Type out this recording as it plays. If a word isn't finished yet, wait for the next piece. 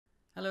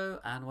Hello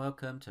and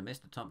welcome to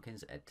Mr.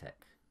 Tompkins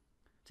EdTech.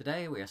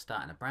 Today we are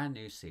starting a brand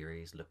new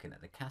series looking at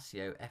the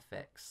Casio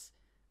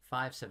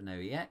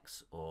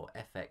FX-991EX or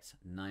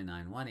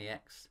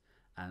FX991EX,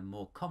 and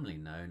more commonly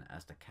known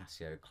as the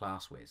Casio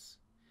Classwiz.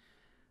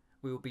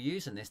 We will be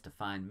using this to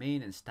find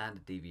mean and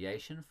standard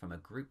deviation from a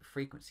group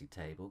frequency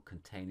table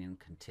containing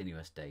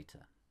continuous data.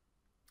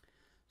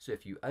 So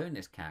if you own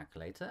this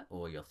calculator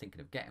or you're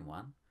thinking of getting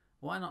one,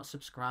 why not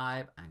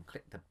subscribe and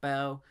click the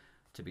bell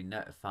to be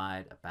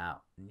notified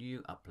about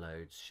new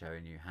uploads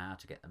showing you how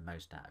to get the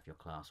most out of your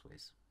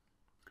Classwiz.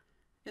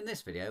 In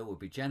this video we'll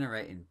be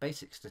generating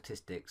basic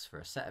statistics for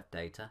a set of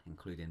data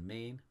including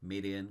mean,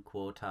 median,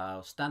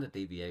 quartile, standard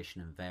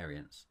deviation and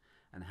variance,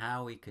 and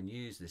how we can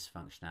use this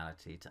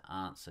functionality to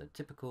answer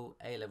typical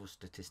A-level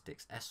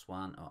statistics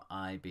S1 or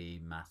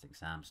IB math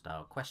exam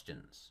style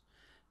questions,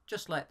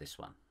 just like this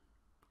one.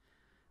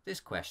 This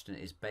question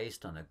is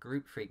based on a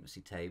group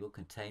frequency table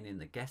containing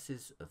the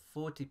guesses of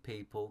 40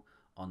 people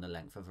on the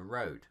length of a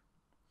road.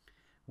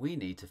 We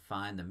need to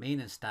find the mean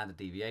and standard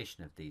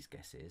deviation of these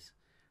guesses,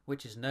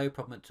 which is no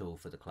problem at all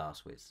for the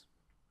Classwiz.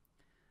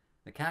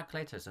 The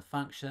calculator is a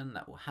function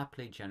that will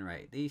happily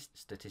generate these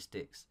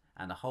statistics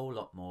and a whole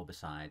lot more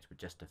besides with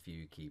just a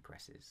few key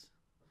presses.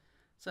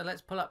 So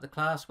let's pull up the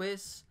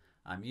Classwiz.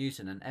 I'm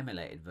using an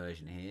emulated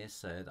version here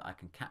so that I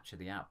can capture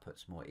the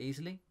outputs more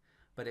easily,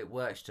 but it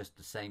works just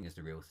the same as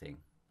the real thing,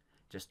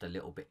 just a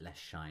little bit less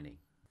shiny.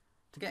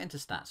 To get into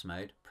stats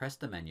mode, press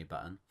the menu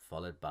button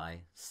followed by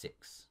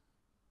 6.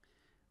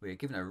 We are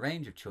given a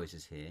range of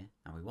choices here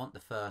and we want the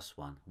first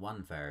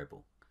one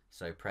variable,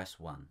 so press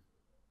 1.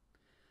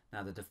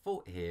 Now the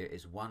default here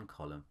is one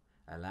column,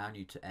 allowing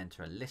you to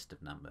enter a list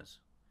of numbers.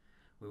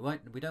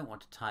 We don't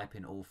want to type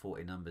in all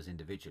 40 numbers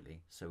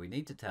individually, so we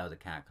need to tell the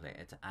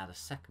calculator to add a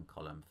second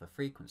column for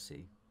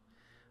frequency.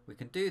 We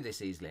can do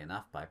this easily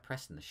enough by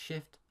pressing the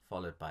shift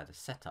followed by the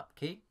setup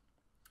key,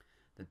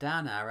 the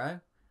down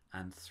arrow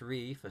and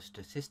 3 for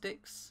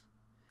statistics.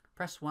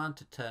 Press 1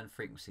 to turn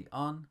frequency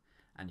on,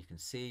 and you can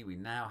see we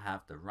now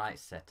have the right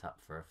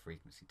setup for a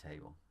frequency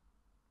table.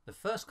 The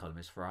first column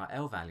is for our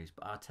L values,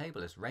 but our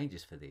table has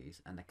ranges for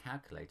these and the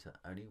calculator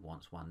only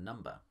wants one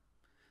number.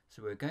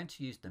 So we're going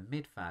to use the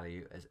mid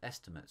value as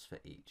estimates for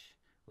each,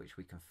 which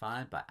we can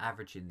find by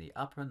averaging the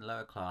upper and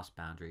lower class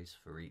boundaries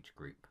for each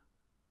group.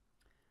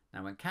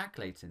 Now when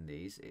calculating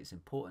these, it's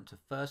important to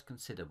first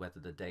consider whether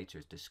the data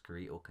is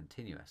discrete or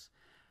continuous,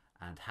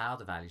 and how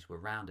the values were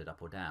rounded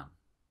up or down.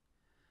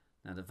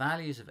 Now the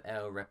values of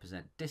L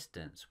represent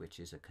distance, which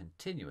is a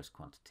continuous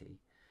quantity,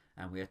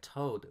 and we are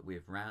told that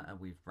we've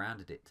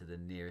rounded it to the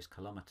nearest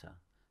kilometre.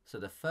 So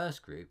the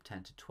first group,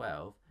 10 to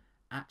 12,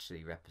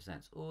 actually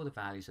represents all the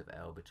values of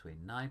L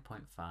between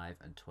 9.5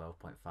 and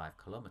 12.5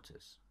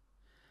 kilometres.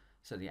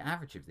 So the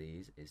average of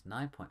these is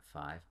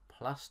 9.5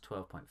 plus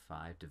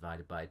 12.5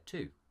 divided by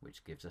 2,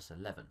 which gives us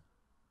 11.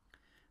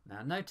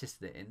 Now notice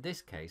that in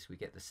this case we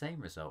get the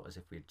same result as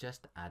if we had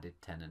just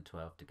added 10 and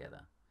 12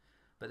 together.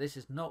 But this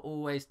is not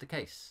always the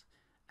case,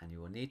 and you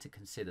will need to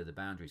consider the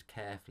boundaries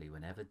carefully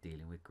whenever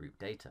dealing with group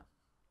data.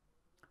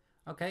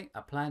 Okay,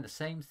 applying the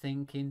same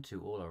thinking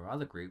to all our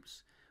other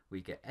groups,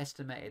 we get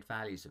estimated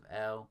values of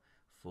L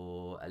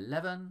for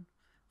 11,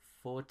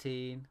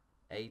 14,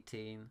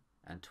 18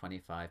 and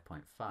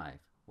 25.5,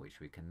 which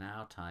we can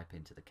now type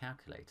into the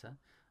calculator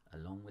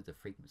along with the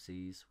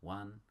frequencies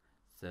 1,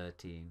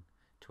 13,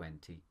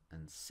 20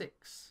 and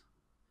 6.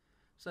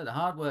 So the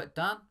hard work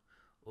done,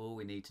 all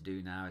we need to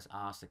do now is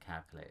ask the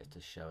calculator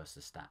to show us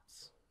the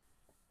stats.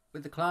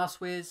 With the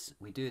Classwiz,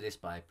 we do this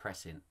by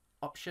pressing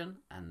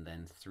Option and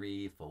then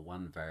 3 for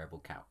one variable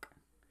calc.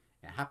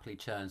 It happily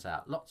churns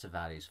out lots of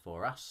values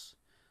for us.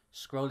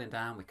 Scrolling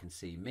down we can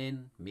see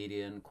min,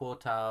 median,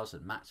 quartiles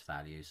and max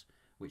values,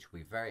 which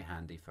will be very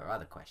handy for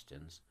other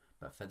questions,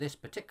 but for this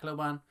particular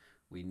one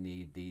we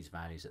need these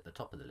values at the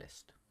top of the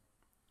list.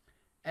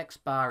 X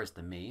bar is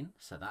the mean,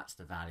 so that's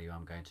the value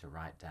I'm going to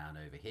write down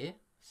over here,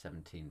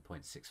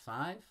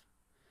 17.65.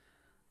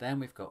 Then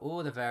we've got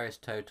all the various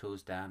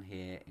totals down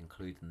here,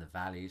 including the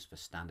values for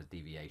standard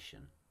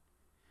deviation.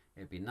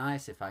 It'd be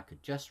nice if I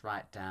could just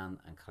write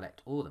down and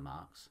collect all the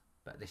marks,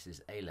 but this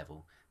is A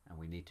level and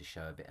we need to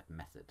show a bit of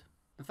method.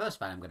 The first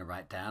value I'm going to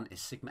write down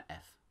is sigma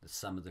f, the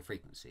sum of the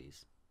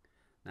frequencies.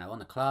 Now on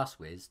the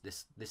Classwiz,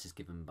 this is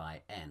given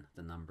by n,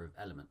 the number of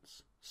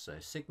elements. So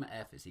sigma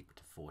f is equal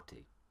to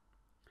 40.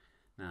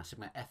 Now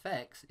sigma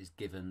fx is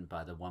given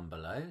by the one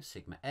below,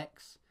 sigma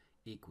x,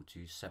 equal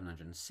to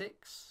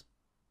 706.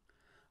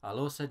 I'll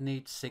also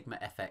need sigma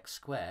fx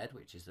squared,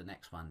 which is the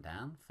next one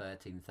down,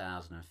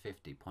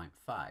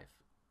 13,050.5.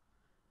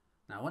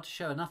 Now I want to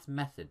show enough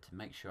method to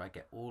make sure I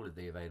get all of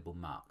the available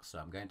marks, so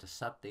I'm going to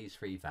sub these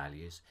three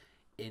values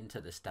into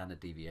the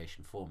standard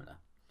deviation formula.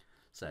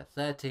 So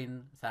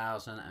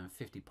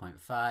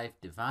 13,050.5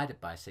 divided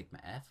by sigma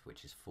f,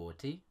 which is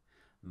 40,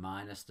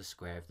 minus the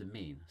square of the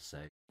mean,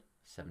 so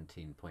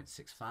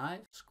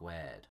 17.65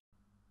 squared.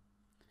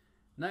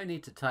 No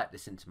need to type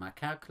this into my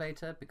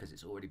calculator because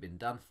it's already been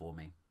done for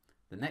me,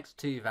 The next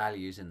two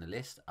values in the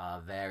list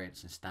are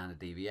variance and standard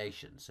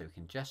deviation, so we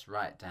can just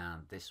write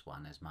down this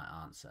one as my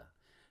answer,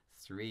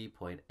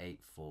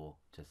 3.84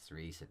 to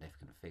 3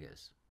 significant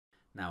figures.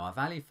 Now our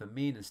value for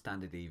mean and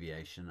standard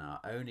deviation are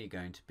only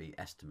going to be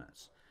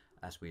estimates,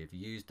 as we have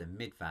used the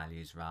mid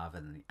values rather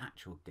than the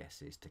actual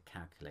guesses to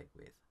calculate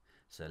with.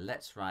 So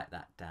let's write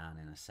that down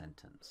in a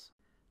sentence.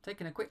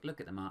 Taking a quick look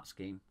at the mark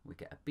scheme, we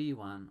get a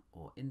B1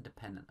 or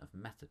independent of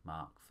method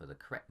mark for the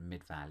correct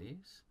mid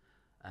values,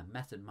 a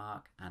method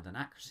mark and an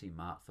accuracy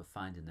mark for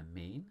finding the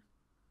mean,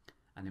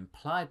 an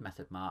implied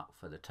method mark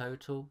for the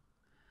total,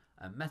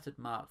 a method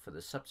mark for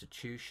the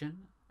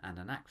substitution, and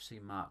an accuracy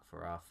mark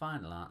for our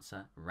final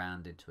answer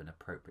rounded to an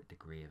appropriate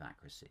degree of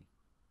accuracy.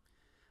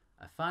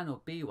 A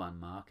final B1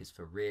 mark is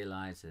for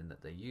realizing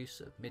that the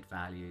use of mid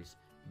values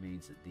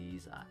means that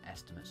these are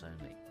estimates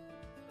only.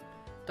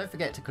 Don't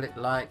forget to click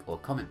like or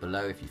comment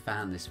below if you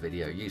found this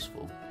video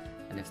useful,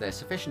 and if there's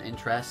sufficient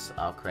interest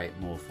I'll create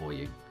more for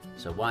you,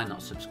 so why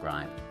not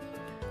subscribe.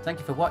 Thank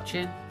you for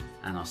watching,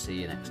 and I'll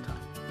see you next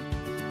time.